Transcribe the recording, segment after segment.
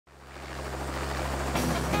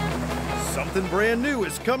Something brand new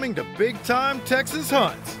is coming to Big Time Texas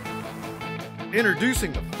Hunts.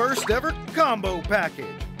 Introducing the first ever combo package,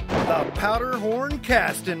 the Powderhorn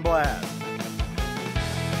Cast and Blast.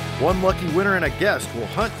 One lucky winner and a guest will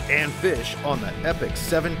hunt and fish on the epic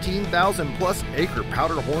 17,000 plus acre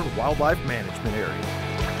Powderhorn Wildlife Management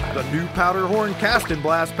Area. The new Powderhorn Cast and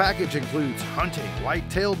Blast package includes hunting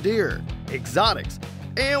white-tailed deer, exotics,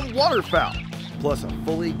 and waterfowl, plus a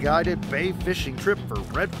fully guided bay fishing trip for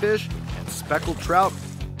redfish and speckled trout.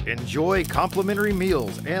 Enjoy complimentary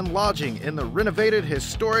meals and lodging in the renovated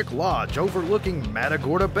historic lodge overlooking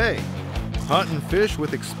Matagorda Bay. Hunt and fish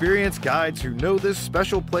with experienced guides who know this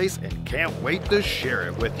special place and can't wait to share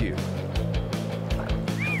it with you.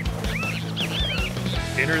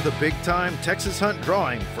 Enter the Big Time Texas Hunt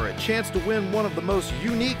drawing for a chance to win one of the most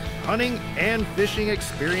unique hunting and fishing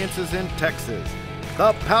experiences in Texas,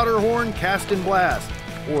 the Powderhorn Cast and Blast,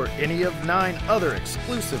 or any of 9 other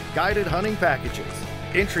exclusive guided hunting packages.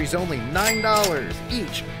 Entries only $9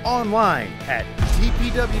 each online at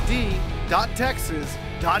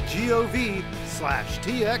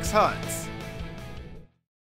tpwd.texas.gov/txhunts.